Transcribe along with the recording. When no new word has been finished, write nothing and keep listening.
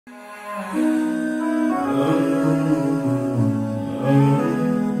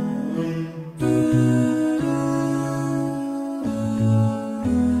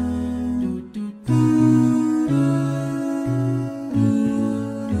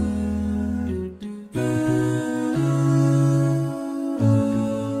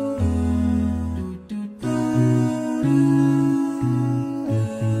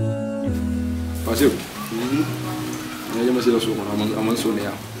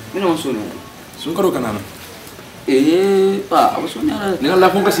SUNGKARO kanana. Pak, apa soalnya? Dengan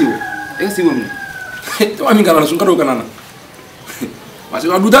lapong kasiwo. Siwo ni. Itu amin kanana SUNGKARO kanana. Masih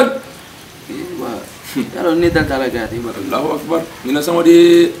adudan. Wah. Kalau ni tak talaga ti baru. Allahu Akbar. Mina sama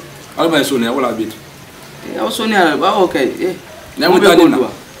di alma sonia wala bit. Apa soalnya? Ba okay. Nyamu tadina.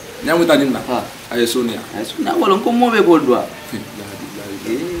 Nyamu tadina. Ha. Ay sonia. Ay soalnya wala ko mo be ko dua.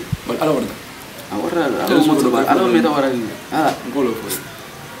 Bal ala warda. Awara, mo to ba. Ala me ta wara ni. Ngolo fo.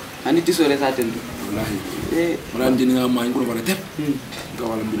 Ani ti sore saten. Wallahi. Malan dini nga ma ngolo wala tep. Ga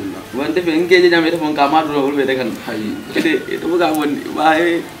alhamdulillah. Wante fe ngeje jam eta fon ka ma do wol be de kan. Hay. Ete to ga won ba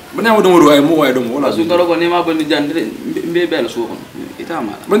Bana mo do mo ay mo way do mo wala. SUNGKARO ko ne ma bon jandre be bel so kon. Ita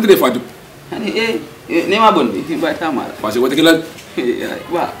mala. Ban tede fatu. Ani ne ma bon ba ita mala. Parce que wote kelal.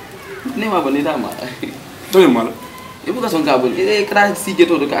 Wa. Ne ma bon ita mala. To mala. Ibu ka son ka bon kra si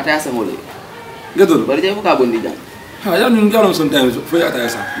jeto do ka ta sa ngole. Gato. Bari ibu ka bon di jang. Ha ya nun yalo son time fo ya ta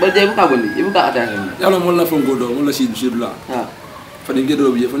sa. Bari ibu ka bon di ibu ka ata kan. Yalo mo la fon godo mo la si la. Ha. Fa dinge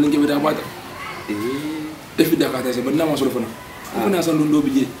do bi fa dinge bi ta bata. Defi da ka ta sa ban na ma so fona. Ko na san do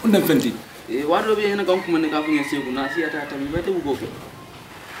bi je on dem fenti. Wa do bi na kam ko men ka fu ngese ko na si ata ta mi ba te bu go ko.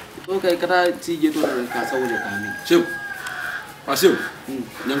 To kay kata si jeto do ka sa wole ka mi. Sew. Pasio.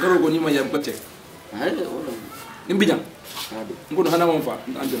 Nyankaro ko ni ma yam ko tek. Ay wala. Nimbi jang. Ado. Ngodo hana mo fa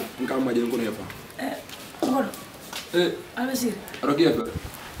andina nka ma je ngono ya fa. Ngodo. Albasir. Aroki ya fa.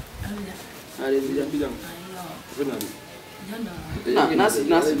 Alja. Ari si jang. Nimbi jang. Ayo. Fena bi. Janda. Nasi.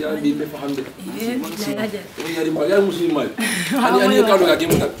 Ya bi be fa hande. Aja. Ya di ma ya muslim mal. Ani ka do ga ke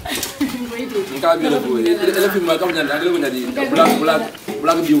muta. Nka bi la ko. Ele fi ma ka nyanda ngelo nyadi.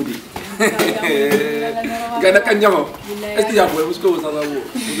 Black beauty. Gana kan nyamo. Esti ya ko musko sa la wo.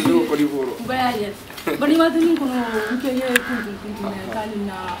 Musko ko di foro. Bayaje. Bani ma tun kono nke ye kuntu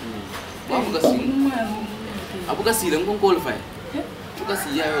kalina. Abu ka silang kung qualify. Abu ka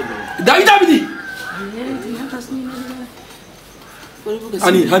siya yo do. Dai Jabbi.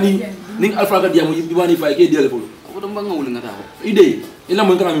 Hani ning alfa ka dia mo yibani fa ke dia le folo. Abu dong bang ngawul ngata ko. Ide ila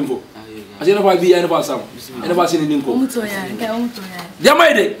mo kana mimfo. Asina fa bi ina fa sam. Ina fa sini ning ko. Umuto ya, ka umuto ya. Dia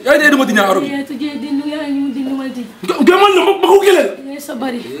mai de, ya de mo tinya arobi. Ya tuje dinu ya ni dinu malti. Gamal no ba ko gele.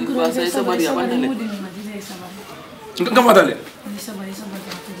 Sabari. Sabari apa tale? Ngam matale. Sabari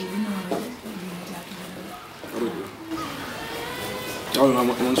tuje dinu malti. Jawal na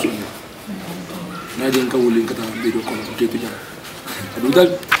mo sunna. Na den ka wulin ka ta be do ko ke tuja. Adudal.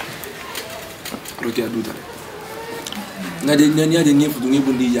 Roki adudal. Na de nyanya de nyefu dungi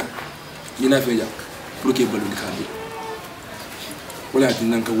bundi ya. Ina fe ya. Pour que balu ni khandi. Wala tin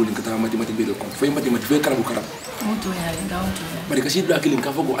nan ka wulin ka ta mati be do ko. Fay mati fe karabu karab. Umuto ya, nga umuto ya. Bari ka sidla kilin ka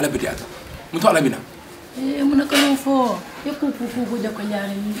fogo ala betiata. Muto ala bina. Muna kanu fo. Ya ku da ko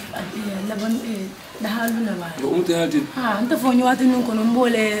yaare laban da halu na ba. Umuto ya tin. Ha, anta fo ni watu nun kono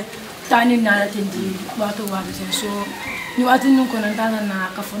mbole tani na la tendi watu sen so ni watu nun kono tana na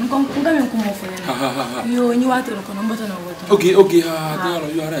ka fo nun ngamen ko mo fo ya. Yo ni watu kono mboto na woto. Okay, ha,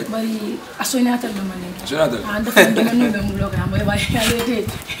 you are right. Bari asona ta do manen. Asona ta. Anta fo do manu be mu loka mo ba ya lete.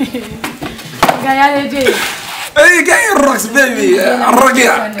 Ga ya lete. Hey, gay rocks baby.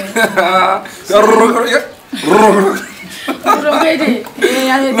 Rogia. Rogia.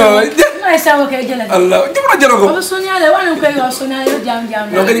 Ya lete. No, esa wo ke jela. Allah, jumla jelo ko. Ba sonia le wana ko yo sonia yo jam.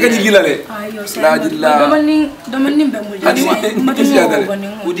 No kadi kadi gila le. Ayo sa. Do manin be mu jam.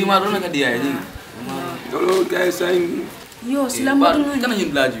 Udi maro na kadi ya ni. Kalau guys saying yo selamat dengan kan yung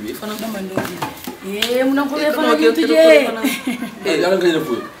laju fana do mando. Muna ko le fana tuje. Yalan kay na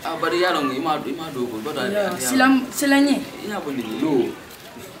fu. Bari yalong ima do ko bada. Silanye. Ina ko ni. Do.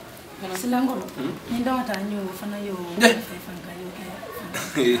 Silangolo. Ni ndo ta nyu fana yo. Fana ka yo.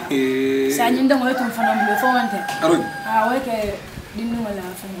 Sa nyi ndo ngoy tum fana mbe fo wante. Aron. Wa ke dinu wala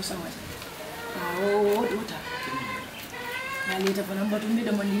fana so wate. O uta. Ali ta fana mbatum bi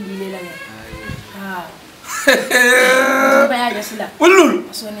do man dindi le la ya. Bayaje sila. Ulul.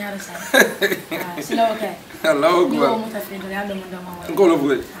 Soni ara sa. Sila okay. Allahu akbar. Yo mutafendo ya do manda ma. Ngolo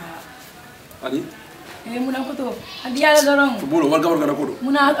fu. Ali. Muna ko to. Adiala dorong. Bolo wal gawar gara ko do.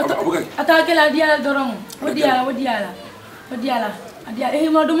 Muna atake la adiala dorong. Odiala. Adia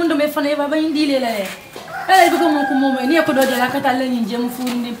ma do mundo me fana ba indi le le. kala ko mo ko mo ni ko do de la kata la ni jëm fu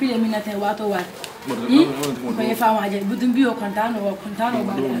ni pile mi na te wato wat ko e fa waje budum biyo kontano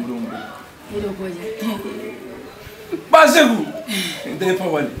ba edo ko je basegu ndey fa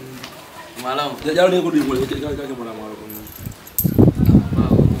wali malam jalo ne ko di mo ka mo la mo ko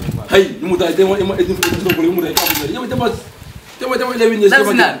hay mu ta te mo e ko mu ta ka mo le wini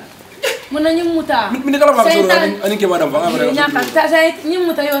muna nyimuta mini kala ba so ani ke madam fa ngara nya ka ta sai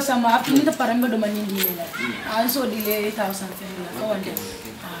nyimuta yo sama api ni ta parambe do manindi le an so dile 1000 fela ko wonde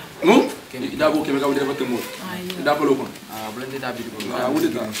ida bo ke me ka wode fa temo ida ko lo ko bulan da bi ko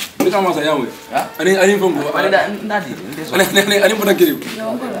wudi ta ni ka ma sa yawe ani fongo ani da ndadi ani mo nakiri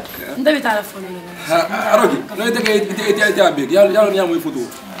yo ko ndabi ta la folo arogi no ite ke ite abi yalo ni amu photo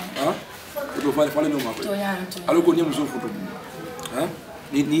photo fa le no ma ko to ya alo ko ni mu so photo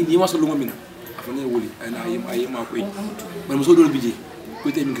ni ma so lu ngomina afane woli ay ma ko man mo so do bije ko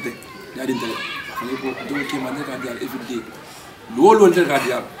te min kete ya din tele afane ko do ke man ka dial everyday lolo ntel ka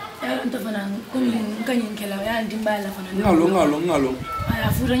dial ya nto fana ko min kanyin kala ya dimba la fana ngalo aya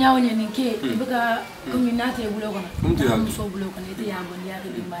furo nyawo nyen ke buka ko min nate bulo kono mo so bulo kono ite ya bon ya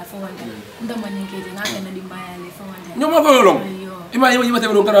dimba fa wande ndo man ke de na kana dimba ya le fa wande nyoma fa long ima te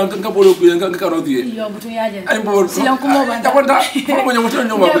lo kara ka bolo ku ka karo diye yo butu ya je ay bo silam ko mo banda ko mo nyoma to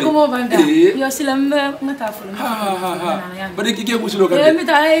nyoma ko mo banda yo silam ngata fulo ba de ke ko silo ka yo mi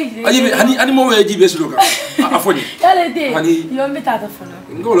ta ani mo we jibe silo ka afoni yale de yo mi ta fulo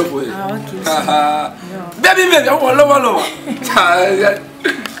ngolo po okay baby wala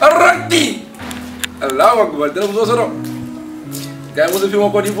arranti Allahu akbar dara mo soro kay mo fi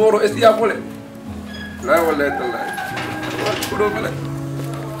mo ko di foro estia pole la wala talla bodo fele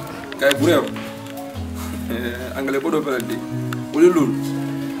kay burew angale bodo fele di wala lul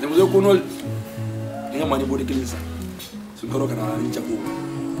ne mo ko nol nga mani bodi kilisa SUNGKARO kana ni chapo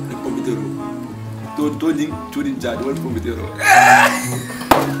ne kompitero to din jadi wala kompitero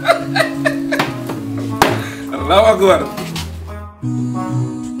Allahu akbar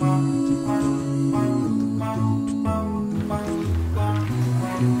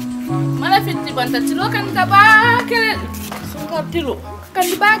mana fitti banta tilo kan ka bakele SUNGKARO tilo kan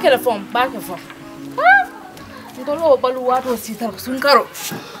di bakele fom ngolo balu wato sitar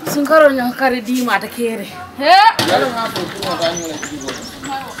SUNGKARO nyang kare di mata kere he yalo ha ko ko da ni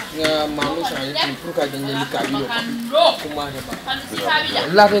ya mamu sa yi pour ka ganye li ka biyo kuma ne ba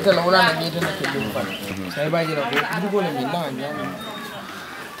Allah ta tala wala na ni tan ke dum fa sai ba jira ko dugo ne min na nya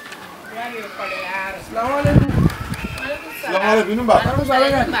assalamu alaikum Assalamualaikum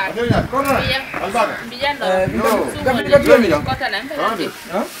Mbak. Kono. Albaka. bijando Gambi ka tiyo mi la kota na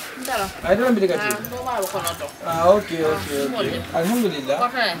ha ndalo ay do mbi ka tiyo ndo ma ko noto okay alhamdulillah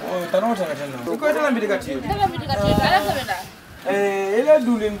tanota na tan ko to mbi ka tiyo ndalo bi ka tiyo ala ko benda ela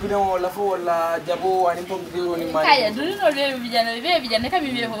dulin bi no la fo wala jabo ani pom diro ni mari kaya dulino le bijana ka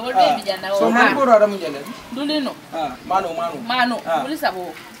bibe ko le bijana so man ko ra mu jene dulino mano wuli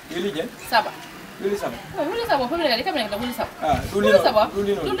sabo yeli je saba wuli sabo ko le ka benda wuli sabo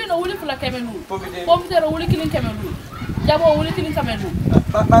dulino wuli fula kemenu pom diro wuli kilin kemenu jabo wuli kilin kemenu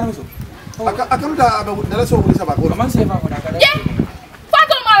ba muso Akamda dala so wuli saba ko. man se fa ko da ka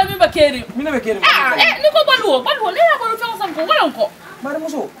fatol mala mi bakeri mi na be kere ni ko baluwo ne ya ko fa sam ko wala ko mari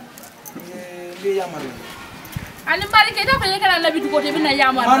muso le yamar ani bari ke da ko yekala nabi ko te bina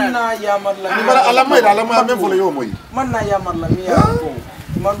yamar man na yamar la Ni bala alama men fole yo moy. man na yamar la mi ya ko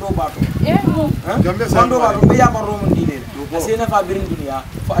man do bato mo Gambe man do bato be yamar ro mon dile asena fa birin dunya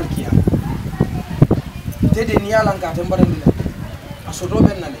fa alkiya tede ni yalan ka te mbaran dile asodo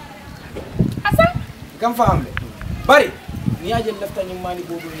ben nale asa kam fa ambe bari ni aje lafta ni mani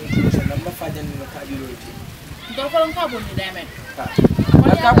bodo ni sallam la fajan ni ka dilo ti do ko lon ka bonni daymen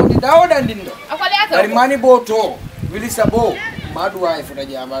ka bonni dawo dan dindo akole ata bari mani boto wili sabo madu ay futa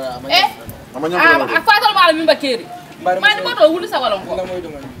je amara Amanya ko. fatol mala mi bakeri mani boto wuli sa wala ko la moy do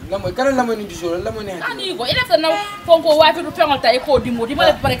man la moy kan la moy ni diso la moy ni ani ko ila na fonko wafi do fengol tay ko dimo di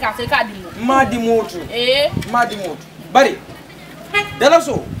mala pare ka ka dimo ma di moto ma di moto bari dala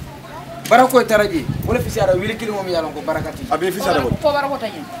so barako taraji wala fi sara wili kili mom yalon ko barakati Abi fi sara ko. ko barako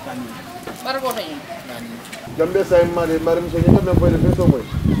tayin Gambe say mari so ni ngam boy le so moy.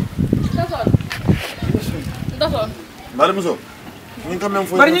 Dason Mari muso. Ni ngam men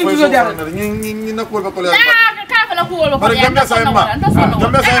fo. Bari ni diso jaar. Ni na ko ba ko le. ka fa la ko wala ko Bari gambe say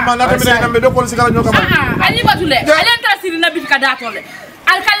ma na tamire ngam do ko si kala ñoko ma. ani batule alen trasiri na bit ka datole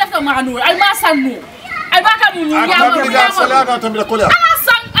al kalaf ka ma nur al ma sanu al ba ka mu Ya salata tamire ko le.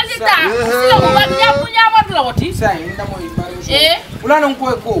 san alita sila ko ba nyama la woti say ndamoy bari so ulana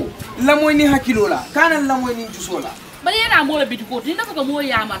ko la moy ni hakilo la kana la moy ni jusola bari yana mo la bitiko ni na ko mo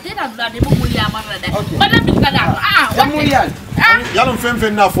yama te da dula de mo mo yama la de bada bitika da yalla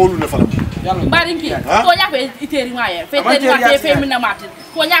fen na folu ne fala bari nki ko nya fe iteri ma ye fe te ma te fe mi na mate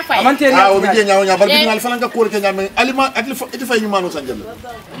ko nya fa o bi je nyaaw bal bi ngal fala nga ko ke nyame alima atli iti fay ñu manu sa jël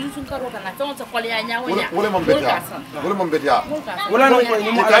SUNGKARO kana fe on sa kol ya nyaaw ya wala mom bet ya wala no ko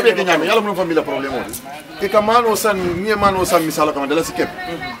ñu ka be ke nyame yalla mo famille problème o ke ka manu san ni manu san misala kama dala sikep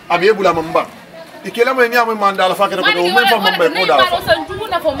abiye bula mamba ikela mo nyaaw mo mandala fa ke ko do mo fa mamba ko da manu san jugu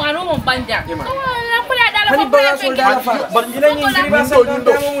na fo manu mo banja Hani baga soldala fara bar Jileng ngiri ba sa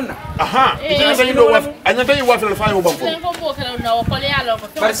do aha ina do waf anya tay waf la fa yo banko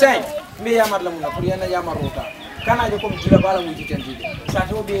bar say mi yamar la mun pour yana yamar rota kana je ko jila bala mu jitenti sa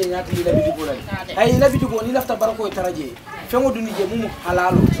to be nyati la bidigo la ay la bidigo ni lafta barako taraje fengo duni je mumu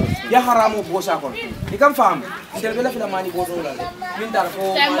halalo ya haramu bo sa kon ikam fam ndel be la fila mani bo do la min dal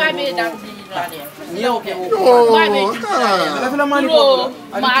ko ni o ke ko la fila mani bo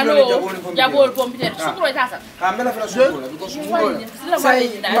mano jabol pompier sukro tasa kamela fila sukro because sukro say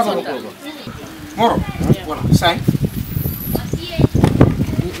moro voilà say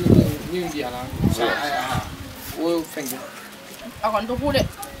ni ndi ala o fengi akon to kude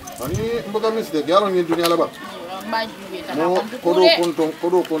ani mboga mis de yaro ni dunia la ba mo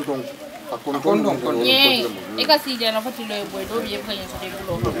kodo konton akon ye e ka si jana fati lo boy do biye kan so de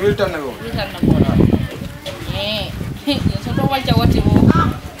gulo wiltan na go eh so to walja wati mo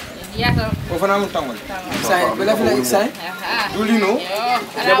yata o fana mun tangol say bela fila say julino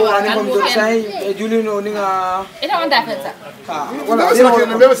jabo ani kom do say julino ni nga ita on da fensa wala sila ke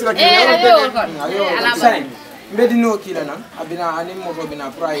mbebe sila ke ala say mbedino kila nan abina ani moto bina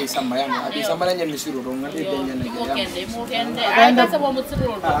pray samba yana abi samba la nyami siro do ngade de nyana mo kende ay ka sabo mo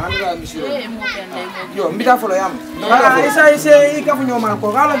siro do anda mi siro mo kende yo mbita folo yam wala isa ise ikafu nyoma ko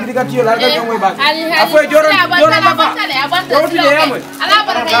gala bidika tiyo la ga nyoy ba afo joron la fa do ti yam ala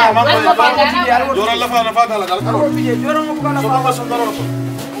baraka joron la fa dala dal karo joron mo ko la fa so daro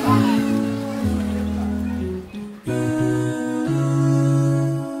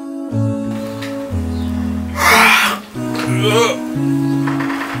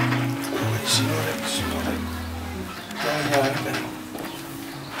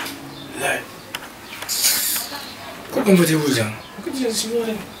Kung ba tayo dyan? Bakit dyan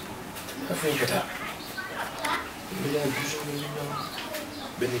siguro? Afay ka ta. Bila gusto mo nila.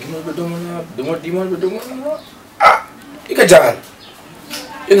 Binigyan mo ba doon na? Di mo ba doon na? Ika dyan.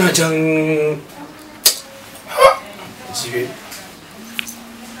 Ina dyan. Sige.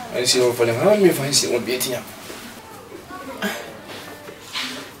 Ay siya pa lang. May fahing siya mo biyeti niya.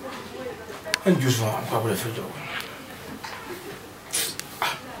 Ang Diyos mo. Ang kapula sa doon.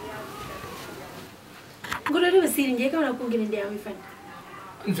 Guru ni masih ni kau nak kungkin diaami fan.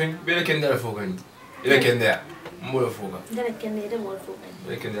 Enfim, bela kenda la fogan. Ila kenda. Mbola foga. Dah nak kena dia mau fogan.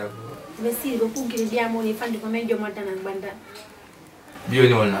 Bela kenda la foga. Masih gua kungkin dia mau ni fan di komen jom mata nang banda. Biyo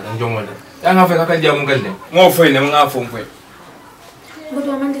ni wala nang jom mata. Ya nga fe ka dia mo kan de. Mo fe ne nga fo mpe. Gua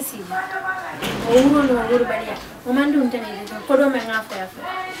tu aman desi. Orang orang guru balik. Aman tu untan ni. Kau dua menga apa ya?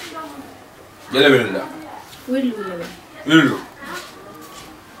 Bela bela. Wilu.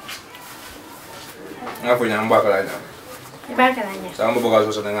 Nga fo nyang bakala nya. Bakala nya. Sa mo boga so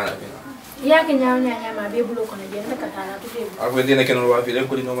sa nga na pina. Ya ke nyaaw nya ma be bulo ko na je na katala tu be. Ako hindi na kinulwa fi len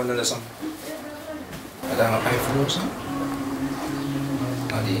ko di no man na sam. Ada nga ay fo sa.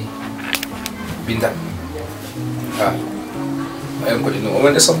 Adi binta. Ha. Ay ko di no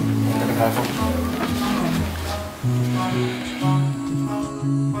man na sam. Katala fo.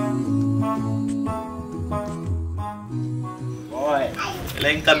 Boy,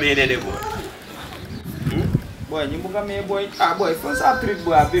 lain kami ni deh boy. boy ni buka me boy boy fon sa trip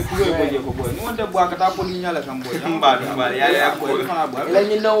boy be boy boy ni wonde boy kata ko ni nyala sam boy Mbal ya boy fana boy la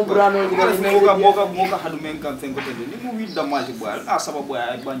ni naw brano ni moka hadu men kan sen ko tede ni mu wi damage boy saba boy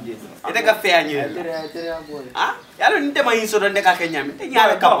ay banje ite ka fe anyi tere boy yalo ni tema inso donde ka kenyami te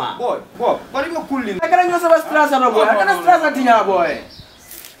nyala kama boy bari ko kulli kala nyo sa stress na boy kana stress tinya boy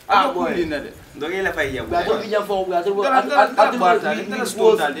boy kulli na de ndoge la fay yabu gato bi jam fo gato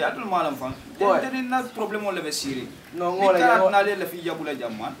atul malam fan tene na problème on le siri non ngole na le fi yabu la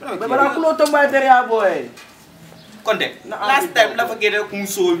jamman bara kulo to mbay tere ya boy konde last time la fa gede kum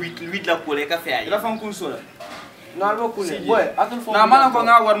so 8 la ko le ka fay la fan kum so la no albo kule boy atul fo na mala ko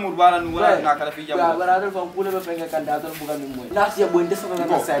nga war mur bala nu wala na kala fi jabu bara atul fo kule be fenga kan atul buga mi moy last year boy ndesa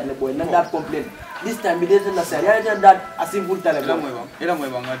na side le boy na dat complain this time bi de na side ya dat asim bul tale ila moy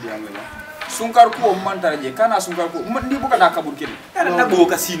ba ngadi am ba Sunkar ko mantara je kana Sunkar ko ndi buka da kabur kedi na go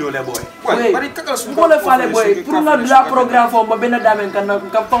casino le boy bari kakal Sunkar ko le fale boy pour nga la programme fo ba ben damen kan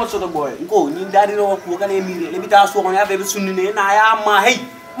kam fa so boy ko ni dari ro ko kan e mire le bita so ko ya be sunnine na ya ma hey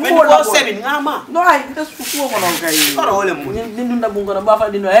mo la 7 ngama no ay ita su ko ko non kay karo wala mu ni ndunda bu ngona ba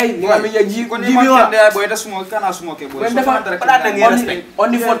fa dino hey ni ngami ya ji ko ni man de boy da sumo kana sumo ke boy so pada na ngi respect on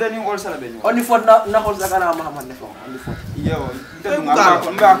ni fo ni all sala be on ni fo na hol zakana Muhammad ne fo on ni fo yo mba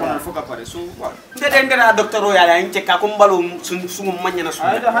ko na foka pare so ndede ngara docteur o ya en cekka ko mbalo sungu manyana su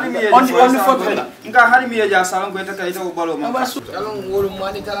on ni fo nga hari mi ya sala ko eta kay to balo ma alon wolu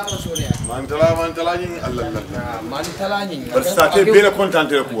mani tala ma so ya man tala ni Allah mani tala ni ça te bien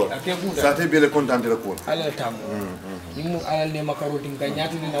contenté ko ça te bien contenté ko ala tam ni mu ala le makaroti nga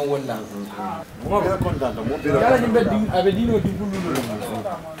nyati ni na wonna mo bien contenté mo bien yalla ni be abe dino di bulu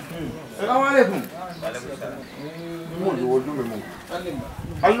assalamu alaikum mo do me mo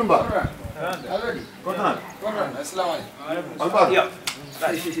alumba already kontan assalamu alaikum alba ya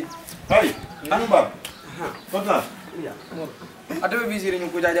hay alumba kontan adabe bisiri ñu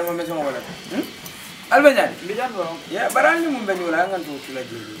ko jaja ma meso wala alba ñani mi jando ya barani mu be wala ngan to tula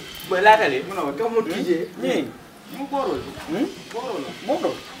jeji boy la tale mu no to mo tije ni mu boro boro la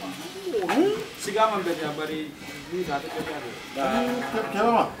bodo sigama be ya bari ni da ta ta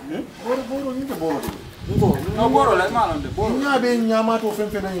kelama boro ni te boro no boro la ma non de boro nya be nyama to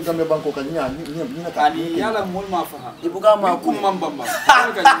fen fen ni gambe banko kan nya ni ani yala mol ma fa ibuga ma kum mambamba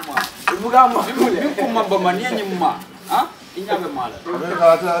ka nyuma ibuga ma kum mambamba ni nyuma ha inyabe mala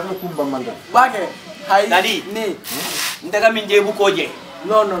ka ta kumba manda bage hay Dadi. ni ndaga min je bu ko je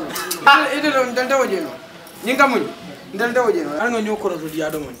non non ide do ndalta waje no nyinga muñ ndalta waje no nga ñu ko do dia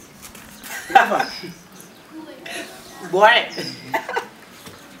do mon boy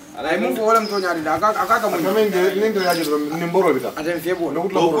ay mun fo wala to nyaari da aka muñ kamen de ning de yaji do ni mboro bi ta atem febo no o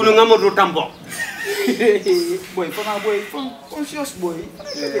utla kulu ngamado tambo boy fana boy conscious boy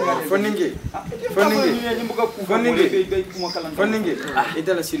foninge foninge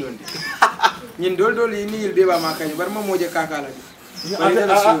itala silonde ñin dol yi ni be ba ma kany bar ma moje kakala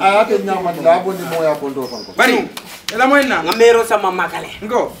ate nyama da bondi mo ya kondo fanko bari ela moy na ngamero sama makale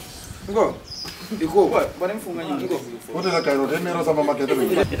ngo iko bari mfunga nyingi wote la Kairo de mero sama makete be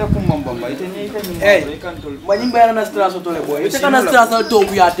ita kum mambamba ita ni ita ni eh ma ñing bayana na straso to le boy ite kana straso to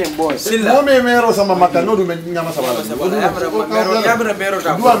bu ya tem boy mo me mero sama makete no du me nyama sama ya mero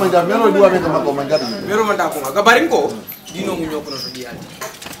ta duwa ma ja mero duwa me kama ko manja mero man ta ko ga bari ko dino mu ñoko no to di alti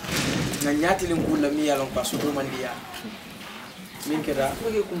na ñaati le ngula mi yalon pa so do man di ya min keda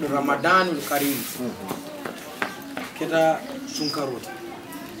Ramadanul Karim keda sunkaro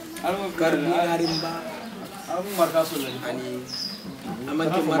almo karbu ngarimba almo markaso la ani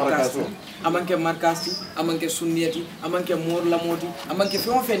amanke markasti amanke sunniyati amanke mor lamoti amanke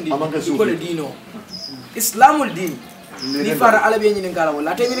fon fendi ko le dino islamul din ni fara ala be nyini ngala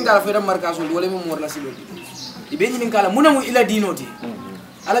wala tay nyini ngala fera markaso wala mi mor la silo di be nyini ngala munamu ila dinoti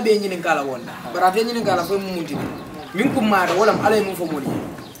ala be nyini ngala wonda barate nyini ngala fo mu munti min kum maada wala ala mu fo modi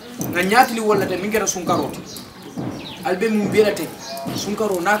nga nyaatli wala tan min gera sunkaro albe mum belate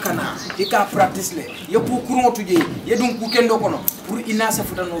sunkaro nakana ika practice le yepu kuron tuje yedum ku kendo kono pour ina sa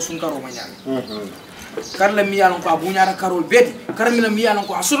futano sunkaro manyal karla mi yalon ko abunyara karol beti karmina mi yalon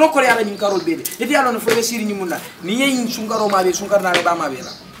ko asuno ko yara nyin karol beti yedi yalon fo be siri nyimuna ni yin sunkaro ma be sunkar na le ba ma be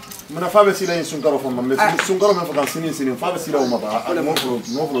la mana fa be sila yin sunkaro fo ma sunkaro me fo kan sinin fa be sila o ma ba mo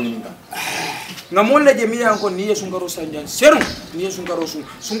fo nyinga nga molle je mi yalon ko ni sunkaro sanjan serum ni sunkaro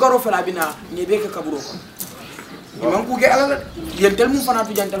sunkaro fala bina ni be ka kaburo ko man ku ke ala yentel mu fana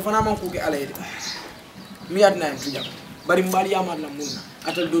tu jantal fana man ku ke ala yede mi adna en tujam bari mbali yamal la munna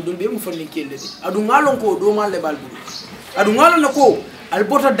atal do be mu fanni kende de adu ngalon ko do mal le balbu adu ngalon ko al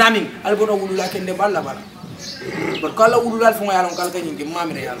bota daming al bota wulula kende balla bala bar kala wulula fu ngalon kala kany ngi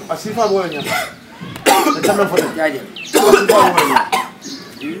mamire yalla asifa bo nya e tamen fo jaaje asifa bo nya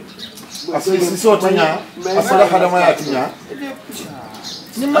asisi so tanya asala khadama ya tanya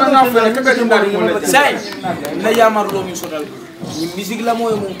ni ma fere ka ci mbari mo say na yamar lo mi sotal ni musique la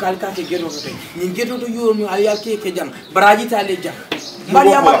moy mum kalka ke gedo to ni gedo to yo mi al yalke ke jang baraji ta le jang mbali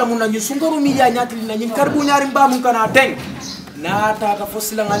yamar la mun na ñu sungaru mi ya ñaati na ñin karbu ñaari mbam kana teng na ta ta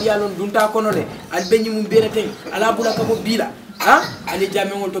fosila ngal yalon dunta kono le al benyi mum bere teng ala bula ka ko bila ha ale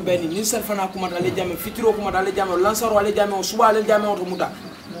jame won to beni ni sel fana kuma ale jame fitiro kuma ale jame lansaro ale jame suba ale jame to muta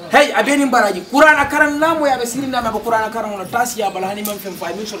hey abeni baraji qur'ana karan lamo ya be sirinda ma qur'ana karan wala tasiya bala hani man fem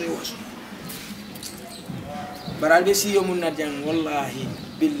fay min so rewas baral be siyo mun na jang wallahi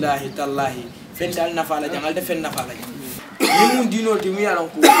billahi tallahi fen dal nafa la jangal de fen nafa la jang ni mun dino ti mi yalan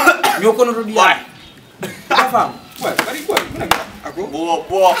ko ñoko no to di ya fam bari ko Aku?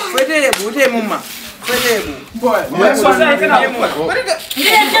 Bo. Fede bu te mumma. Fede bu. Boy. Saya kenal.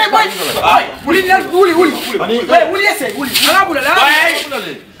 Uli. Uli ese. Uli. Ala bula la.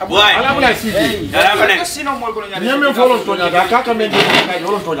 Boy. Ala bula sidi. Ala bula. Sino mo ko nyari. Nyame folon tonya da kaka men kay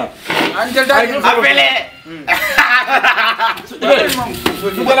folon tonya. Antel da. Apele.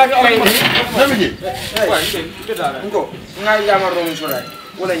 Dugala ga ala. Nyame ji. Boy, kita dah. Ngo. Ngai jamar rom soray.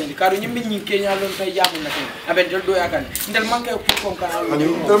 Wala ñi kadu ñi min ñi kenya lon tay jabu na ken aben del do yakane ndel manke pour kon kana Ani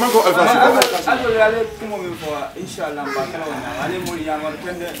tellement ko alfa. Allo ale kumo min fo inshallah ba kala wona ale mo yamar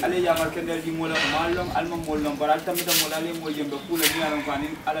kende di mo la malum alma mo lon baral tamita mo ale mo jembe kula ni aron fani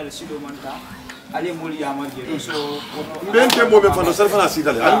ala le sido manta ale mo yamar je so Mbente mo be fando salfa na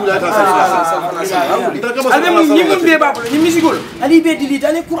sidale. Ani wala ta salfa. ale mo ñi mun be babul ñi misigol ali be dilita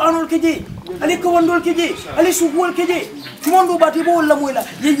ale qur'anul keje ale ko wondol keje ale sugol keje tumondo bati bo la moy la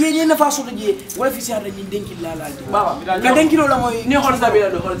ye na faso de wala fi ci arde ñi denki la baba ka denki lo la moy ni xol sa bi la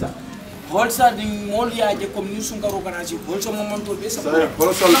do xol sa di mol ya je comme ni sunkaro kana ci xol sa mo man to be sa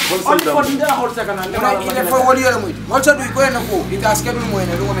Folon sal da. ko dindara xol sa kana ina fa wali yo moy xol sa du ko na ko ita askelu moy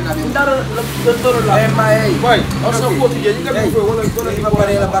na lu mo na be ndara do la e ma e Boy. xol sa ko ti je ni ka ko wala ba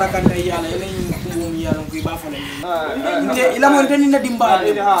pare la barakanta yalla ene yalla ko ba fala nte ila mo tani na dimbal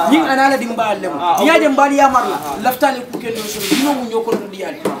yin anala dimbal lem ya de mbal ya marla laftani ku kendo so dino mu nyoko no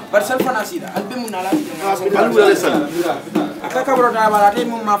diyali bar sal fana sida albe mun nala Ani wala sal. aka kabro da bala te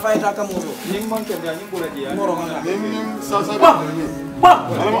mum ma fayta ka mo ni man kende ni ko la je moro ma Sa sa. ba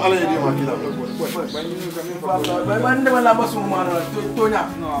Ala mo ala yedi ma kila. ba nde wala basu ma no to nya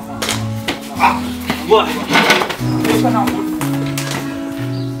Boy.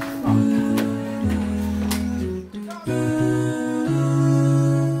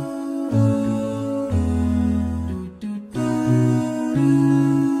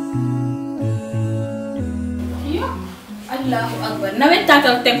 Allahu Akbar. Nawet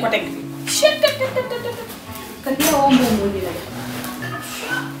tatal teng ko teng. Shit. Kan dia ngomong mulu dia.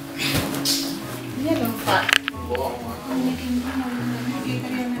 Dia dong Pak.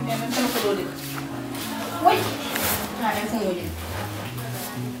 Woi. Ada semua dia.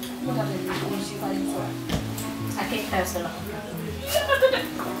 Bukan musik paling suara. Sakit terus lah.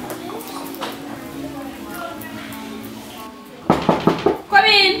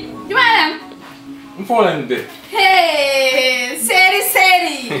 Komin, di mana? Mfolen de. Hey, seri.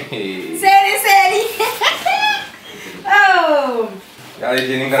 Oh. Ya le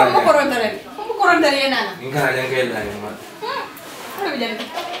jeni Kamu ngara. koron dari nana. Ngara jang kay la ma. Ano bilang?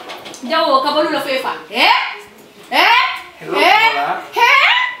 Jawo kabalu la fefa. Hello.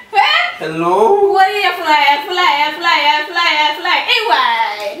 Hello. Wari ya fly.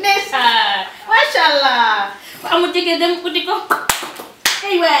 Why? Nesa. Mashallah. Kamu cek dem kutiko.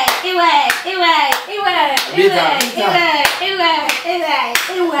 Why?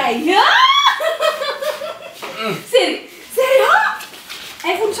 Ya. Seri.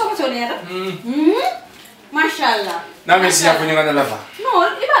 iPhone sama saudara. Mashallah. Na me siya ko nga na lava. No,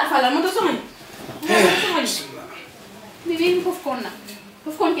 iba fala mo to sama. Bibi ko fkon na.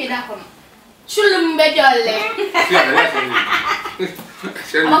 Fkon ke da kono. Shulum be jolle.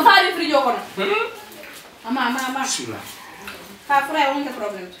 Ama faari frijo kono. Ama. Bismillah. Ka fra on ke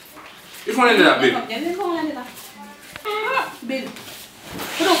problem. Il faut aller là, babe. Il faut aller là. Babe.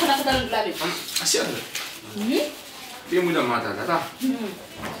 Pero ko na ko dal labi. Asia. Dia muda mata ta.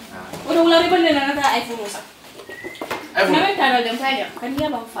 Udah ulari bener na ta iPhone sa. iPhone. Na ta dal dem kaya. Kan dia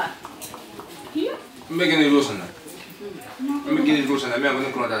bang fa. Iya. Mbegeni rosana. Mbegeni rosana me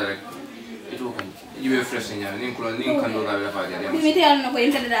ngone ko ta rek. Itu kan. Ibe fresh nya ni ko ni kan do ga la fa dia. Mimiti al na ko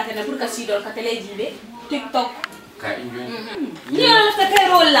internet da na pour ka sidol ka tele jibe. TikTok. Ka enjoy. Dia la ta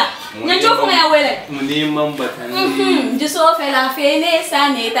Kairo la. Nya jofu ya wele. Muni mambatan. Juso fela fene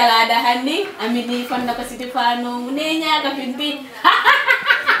sane talada handi amini fanda ka sitifano munenya ka pinpin.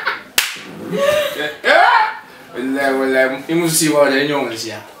 Wallahi imusi wa da nyong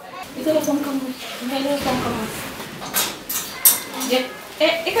siya. Itu lo kamu.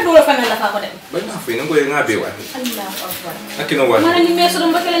 Ika dulu fana la fa ko dem. Ba na fe ngo nga be wa. Allahu Akbar. Akino wa. Mana ni meso dum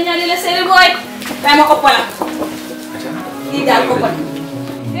bakela nyali la sere boy. Tama ko pala. Tidak ko pala.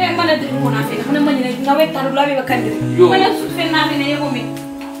 Mana diri ko na fe na man ni ngawe taru labi bakandiri. Mana su fe na fe ne yego mi.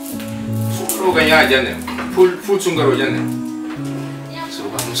 Sungkaro ga ya janne. Full sungkaro janne. So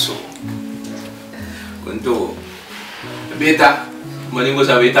ba muso. Kunto. Beta. Mani ngo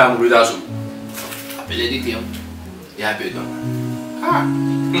sa beta mo rudasu. Apele di tiam. Ya be don. Ah.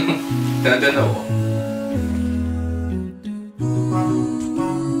 Tanda na wo.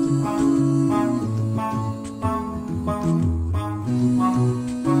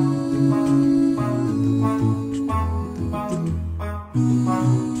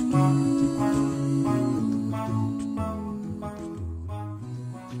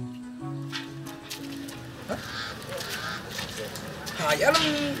 ha yalam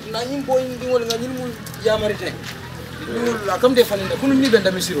na nyim boy ngol nga nyim ya marite la kam de faninde kunu ni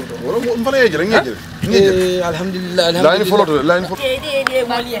benda misiro to wala mo mbale jere ngejere alhamdulillah line photo line photo de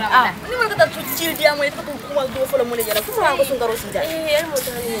mali ni mo kata tuti dia mo ko ko do folo mo le jara kuma ko SUNKARO sida mo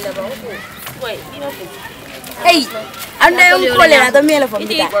tani la ba ko way dina ko hey ande un kolera to mele fo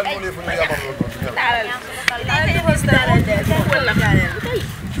mi ta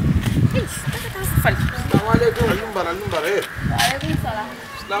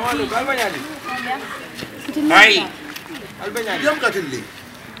Hai. Albanyani. Diam katilli.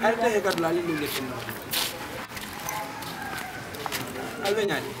 Alta hekat la li le tinno.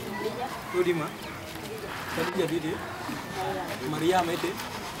 Albanyani. Todi ma. Tadi jadi de. Maria mete.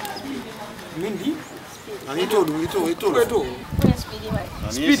 Mindi. Ani itu.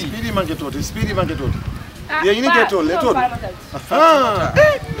 Speedy manke toti. Ya ini ke tol, to. Ah.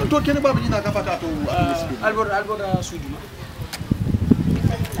 To kene baba jina ka fata to speedy. Albor sudi ma.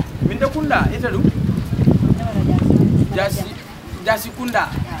 Minda kunda ita du. Jasi kunda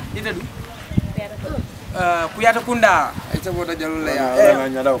ita du. Kuyata kunda ita boda jalul la ya.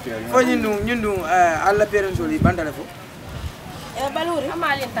 Nyada ofi. Fo nyundu alla parents oli bandale fo. baluri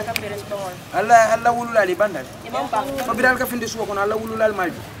amali taka parents to alla wulula li bandale ko biral ka finde suko kono alla wulula al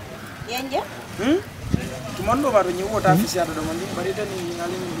malbi yenje tumondo baro nyi wota fi siata do mandi bari tan ni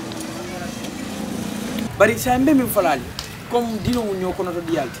ngali bari sambe min falali comme dino ñoo kono to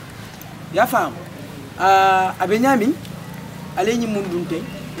diyalti ya fam abe nyami ale nyi mundunte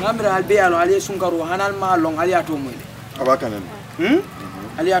ngamira albe yalo ale SUNKARO hanal ma long ali ato moyle abakanen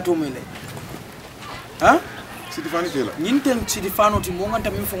ali ato moyle ha Sidifani tela nyinten sidifano ti mo nganta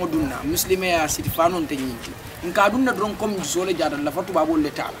min fongo dunna muslime ya sidifano te nyinti nka dunna dron comme zole jada la fatu babo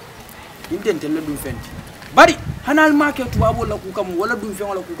le tala nyinten tella dum fenti bari hanal make tu babo la ku kam wala dum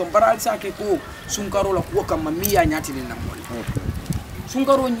fengo la ku kam baral sake ko SUNKARO la ku kam mi ya nyati ni namol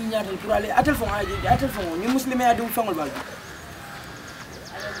SUNKARO nyi nyati pour aller atel fongo aji atel fongo ni muslime ya dum fengol bal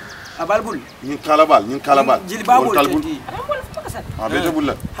abalbul nyin kalabal jili babol talbul bete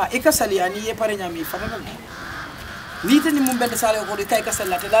bulla ha ikasali ani ye pare nyami fatana ni tani mum bende sale ko de kay kasal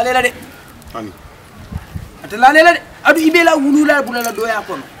la te la lela de ani ate la lela de adu ibela wulula bulala do ya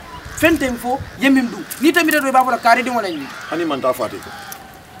kono fentem fo yemim du ni tamita do babola kare de wala ni ani man ta fati ko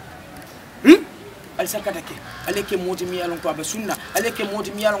al sakatake aleke moti mi yalon ko abe sunna aleke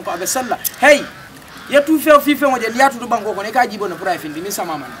moti mi yalon ko abe salla hey ya tu fe fi fe wonje ya tu do banko ko ne ka jibo na pura findi ni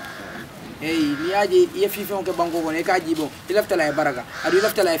sama man hey ni aje ya fi fe ko banko ko ne ka jibo ilafta la baraka adu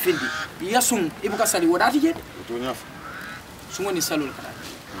ilafta la findi yasum ibuka sali wadati je to nyaf sungo ni salol kala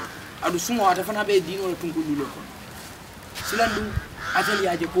adu sungo ata fana be dino la tunku dulo ko silandu ateli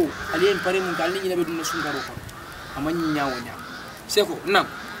aje ko alien pare mun kal ni be dunna SUNKARO ko amanyi nyaawo nya seko nam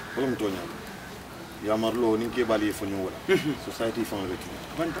wala mu to nyaawo ya marlo ni ke bali fo ñu wala society fon rek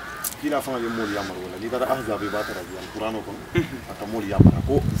banta kila fon le mol ya mar wala li dara ahzabi ba tara bi alquran ko aka mol ya mar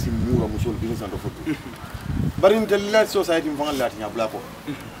ko sim mura musul bi san do fotu bari ntel la society fon la tinya bla ko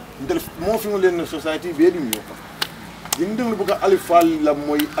ntel mo fi ngol society be dim yo dindum bu ka alfal la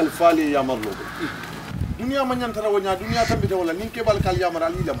moy alfal ya mar lo dunya ma nyantara wonya dunya tambita wala ni ke bal kal ya mar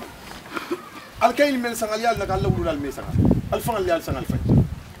ali lam al kayl mel sangal yalla ka lawlu dal me sangal al fangal yalla sangal fay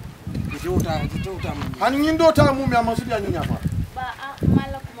jota hani nyindo ta mum ya masudi anyi nyafa ba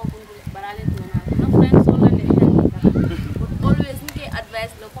mala kuma gundu barale to na friends all le always nge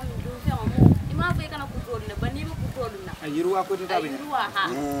advice lo comme do fe mo ima fe kana ku to ne bani ma ku to na ayiru wa ko to tabe ayiru wa ha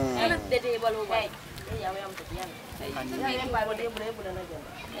ala dede balo bay ya wa am to yan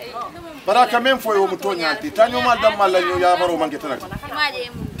bara quand même faut yo mutonyanti tanyo mal dam mal la ñu ya baro manke tanati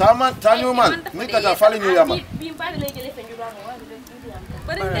tama tanyo mal ni kata fale ñu ya mal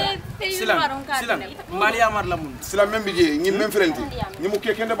silam mali amar lamun sila même bi je ñi même frenti ñi mu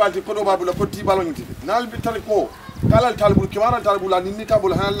ke kende balti ko do babu la ko ti balo ñi nal bi tal ko kalal talbul kimaral talbul la ni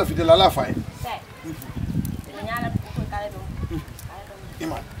tabul hanal la fi de la fay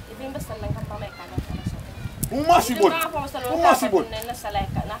iman Umasibon.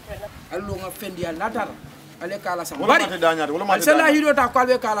 Allo nga fendi al natar ale kala sam wala mate dañade wala mate sala hido ta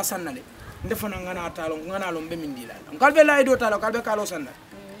kalbe kala sannale ndefana ngana talo ngana lo be min dilal kalbe la hido talo kalbe kalo sannale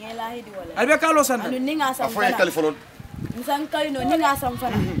ngela hido wala albe kalo sannale anu ninga sam fana kalifolo musan kalino ninga sam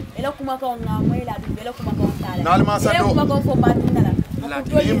fana ela kuma ko nga moyla du ela kuma ko tala nal ma sa do kuma ko fo batindala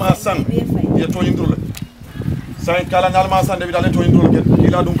ni ma san ye to indrul sai kala nal ma san de bi dal to indrul ke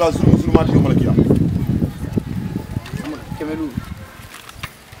ila dum ka zulmati yomal kiyam kemelu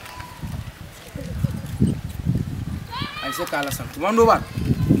ay se kala sam tumando ba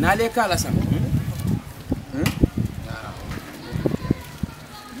nale kala sam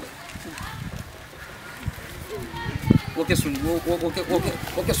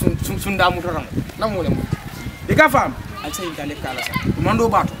woke sunda mutoram namole mo de ka fam al say dale kala sa mando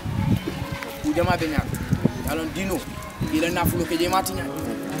bato ku jama be nyaa alon dino ila na fulo ke jema tinya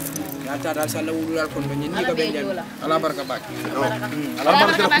ya ta dal sala wulul kon be ni ka be jam ala baraka bak ala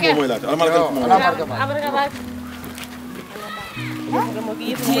baraka ko moy la ala baraka ko ala baraka bak mo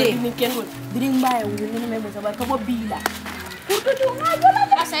gi ni kengo diring baye wulu ni me mo sabar ko bila kurtu tu ngajala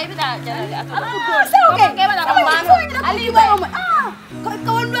Saya bida jalan atau oke kayak mana ali ba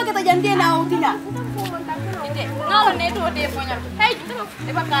kawan lu kata janji na utina Ide, ngawan itu dia punya. Hei,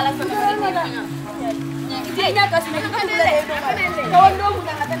 dia bakalan sebenarnya punya. Ini nya kasih kawan lu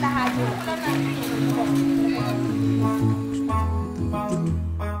bukan kata haji